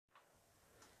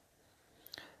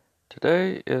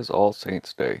Today is All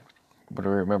Saints' Day, when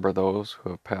we remember those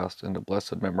who have passed into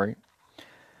blessed memory,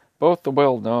 both the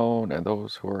well-known and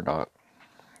those who are not,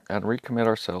 and recommit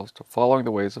ourselves to following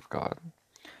the ways of God,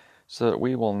 so that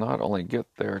we will not only get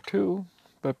there too,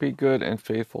 but be good and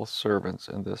faithful servants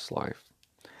in this life.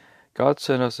 God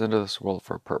sent us into this world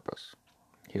for a purpose.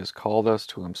 He has called us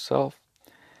to Himself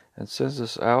and sends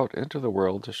us out into the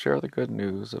world to share the good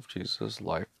news of Jesus'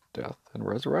 life, death, and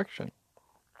resurrection.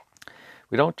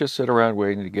 We don't just sit around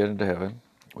waiting to get into heaven.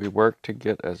 We work to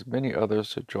get as many others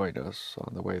to join us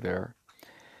on the way there,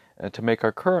 and to make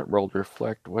our current world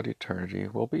reflect what eternity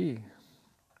will be.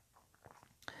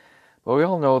 But we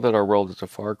all know that our world is a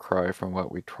far cry from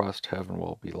what we trust heaven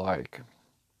will be like.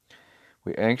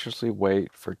 We anxiously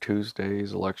wait for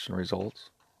Tuesday's election results.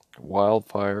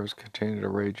 Wildfires continue to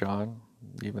rage on,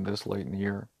 even this late in the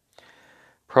year.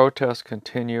 Protests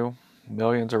continue.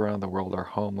 Millions around the world are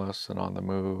homeless and on the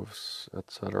moves,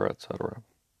 etc., etc.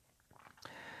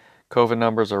 COVID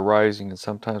numbers are rising, and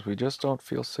sometimes we just don't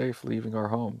feel safe leaving our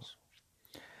homes.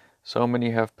 So many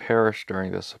have perished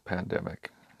during this pandemic.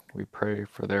 We pray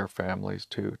for their families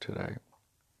too today.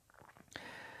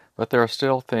 But there are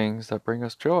still things that bring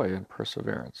us joy and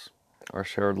perseverance. Our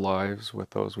shared lives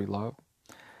with those we love,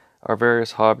 our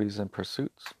various hobbies and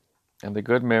pursuits, and the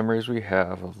good memories we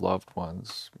have of loved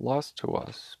ones lost to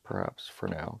us, perhaps for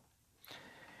now.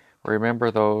 We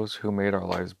remember those who made our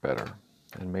lives better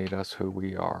and made us who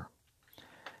we are.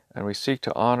 And we seek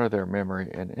to honor their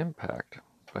memory and impact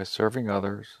by serving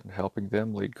others and helping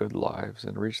them lead good lives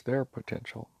and reach their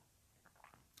potential.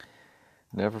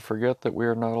 Never forget that we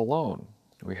are not alone.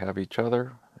 We have each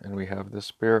other, and we have the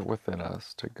Spirit within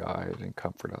us to guide and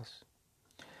comfort us.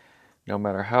 No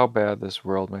matter how bad this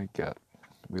world may get,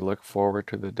 we look forward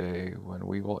to the day when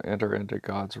we will enter into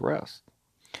God's rest,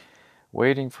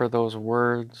 waiting for those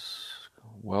words,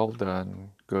 "Well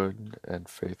done, good and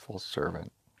faithful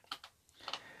servant."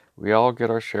 We all get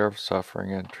our share of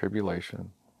suffering and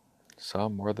tribulation,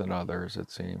 some more than others, it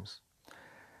seems.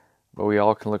 But we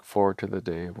all can look forward to the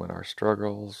day when our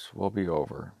struggles will be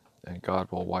over and God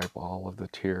will wipe all of the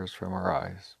tears from our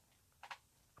eyes.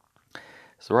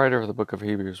 As the writer of the book of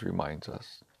Hebrews reminds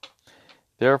us,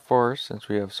 "Therefore, since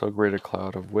we have so great a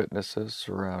cloud of witnesses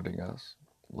surrounding us,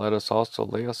 let us also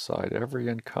lay aside every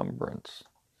encumbrance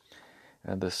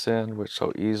and the sin which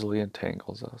so easily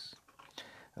entangles us,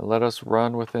 and let us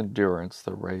run with endurance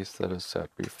the race that is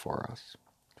set before us,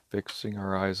 fixing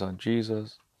our eyes on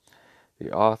Jesus,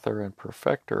 the author and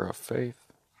perfecter of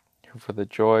faith, who for the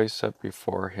joy set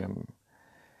before him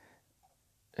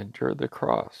endured the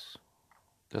cross,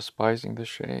 despising the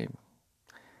shame,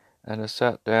 and is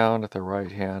sat down at the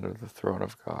right hand of the throne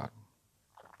of God.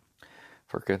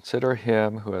 For consider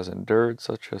him who has endured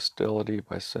such hostility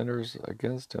by sinners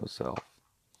against himself,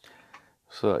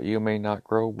 so that you may not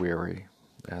grow weary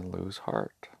and lose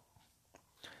heart."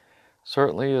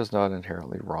 Certainly it is not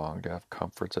inherently wrong to have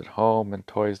comforts at home and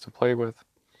toys to play with,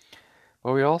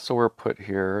 but we also were put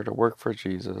here to work for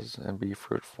Jesus and be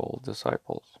fruitful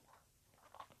disciples.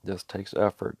 This takes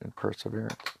effort and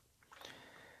perseverance.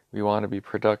 We want to be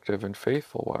productive and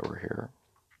faithful while we're here.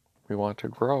 We want to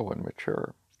grow and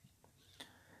mature.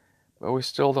 But we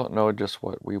still don't know just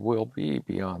what we will be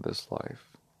beyond this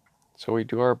life. So we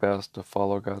do our best to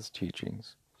follow God's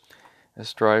teachings and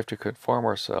strive to conform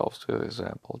ourselves to the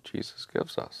example Jesus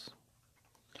gives us.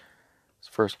 As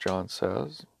 1 John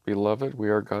says, "Beloved, we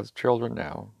are God's children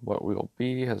now. What we will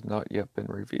be has not yet been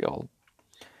revealed.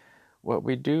 What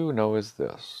we do know is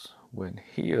this: when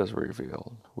He is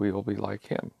revealed, we will be like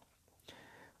Him.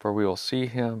 For we will see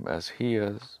Him as He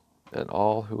is, and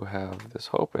all who have this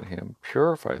hope in Him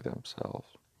purify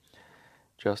themselves,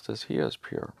 just as He is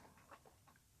pure."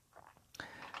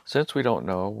 Since we don't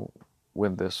know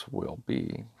when this will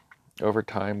be, over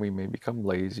time we may become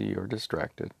lazy or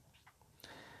distracted.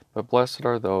 But blessed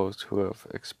are those who have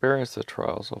experienced the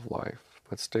trials of life,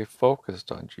 but stay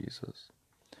focused on Jesus.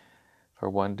 For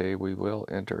one day we will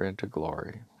enter into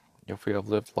glory, if we have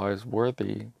lived lives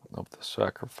worthy of the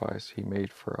sacrifice He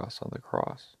made for us on the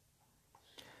cross.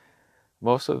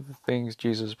 Most of the things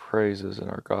Jesus praises in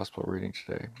our gospel reading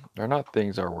today are not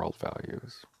things our world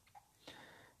values: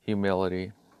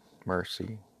 humility,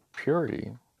 mercy,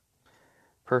 purity,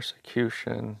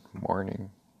 persecution,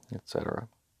 mourning, etc.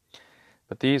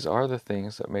 But these are the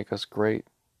things that make us great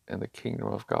in the kingdom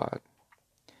of God.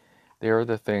 They are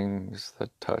the things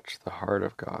that touch the heart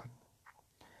of God.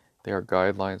 They are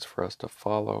guidelines for us to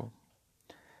follow,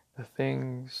 the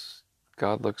things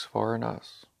God looks for in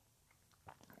us.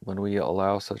 When we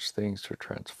allow such things to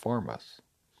transform us,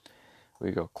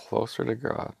 we go closer to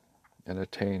God and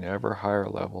attain ever higher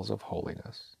levels of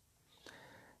holiness.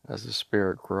 as the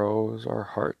Spirit grows our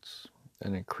hearts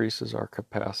and increases our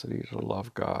capacity to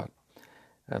love God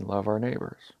and love our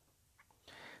neighbors.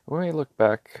 We may look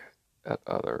back at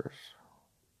others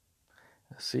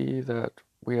and see that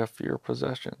we have fewer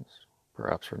possessions.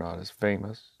 Perhaps we're not as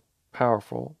famous,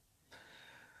 powerful,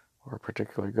 or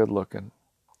particularly good looking.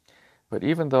 But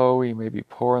even though we may be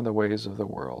poor in the ways of the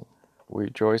world, we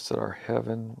rejoice that our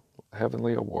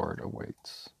heavenly award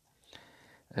awaits,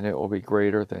 and it will be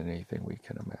greater than anything we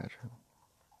can imagine.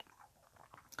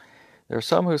 There are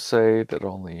some who say that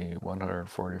only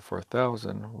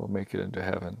 144,000 will make it into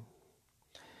heaven,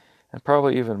 and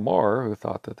probably even more who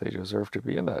thought that they deserved to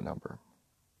be in that number.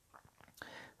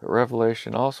 But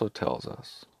Revelation also tells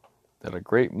us that a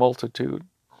great multitude,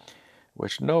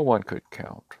 which no one could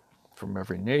count, from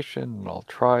every nation and all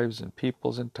tribes and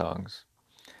peoples and tongues,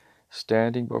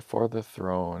 standing before the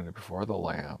throne and before the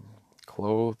Lamb,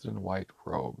 clothed in white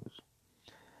robes,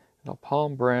 and a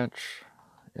palm branch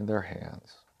in their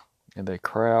hands. And they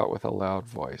cry out with a loud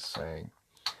voice, saying,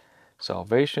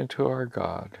 Salvation to our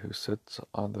God who sits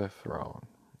on the throne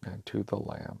and to the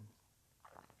Lamb.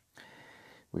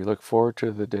 We look forward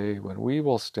to the day when we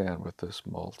will stand with this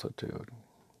multitude,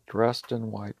 dressed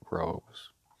in white robes,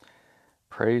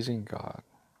 praising God,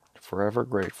 forever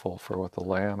grateful for what the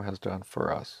Lamb has done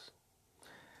for us,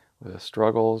 with the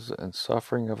struggles and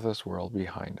suffering of this world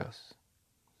behind us.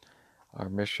 Our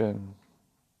mission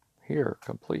here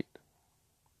complete.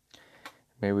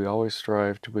 May we always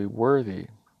strive to be worthy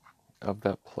of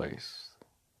that place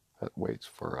that waits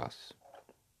for us.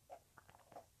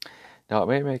 Now, it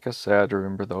may make us sad to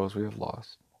remember those we have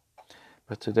lost,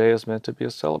 but today is meant to be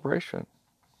a celebration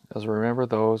as we remember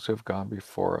those who have gone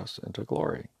before us into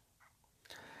glory.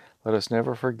 Let us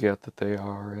never forget that they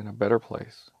are in a better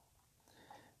place.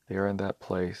 They are in that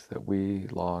place that we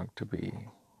long to be.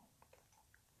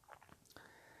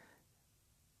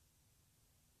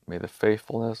 May the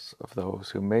faithfulness of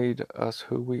those who made us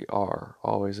who we are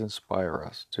always inspire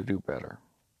us to do better.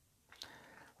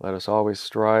 Let us always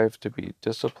strive to be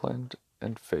disciplined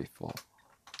and faithful,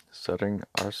 setting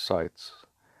our sights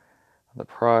on the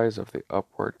prize of the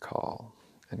upward call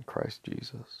in Christ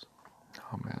Jesus.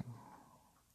 Amen.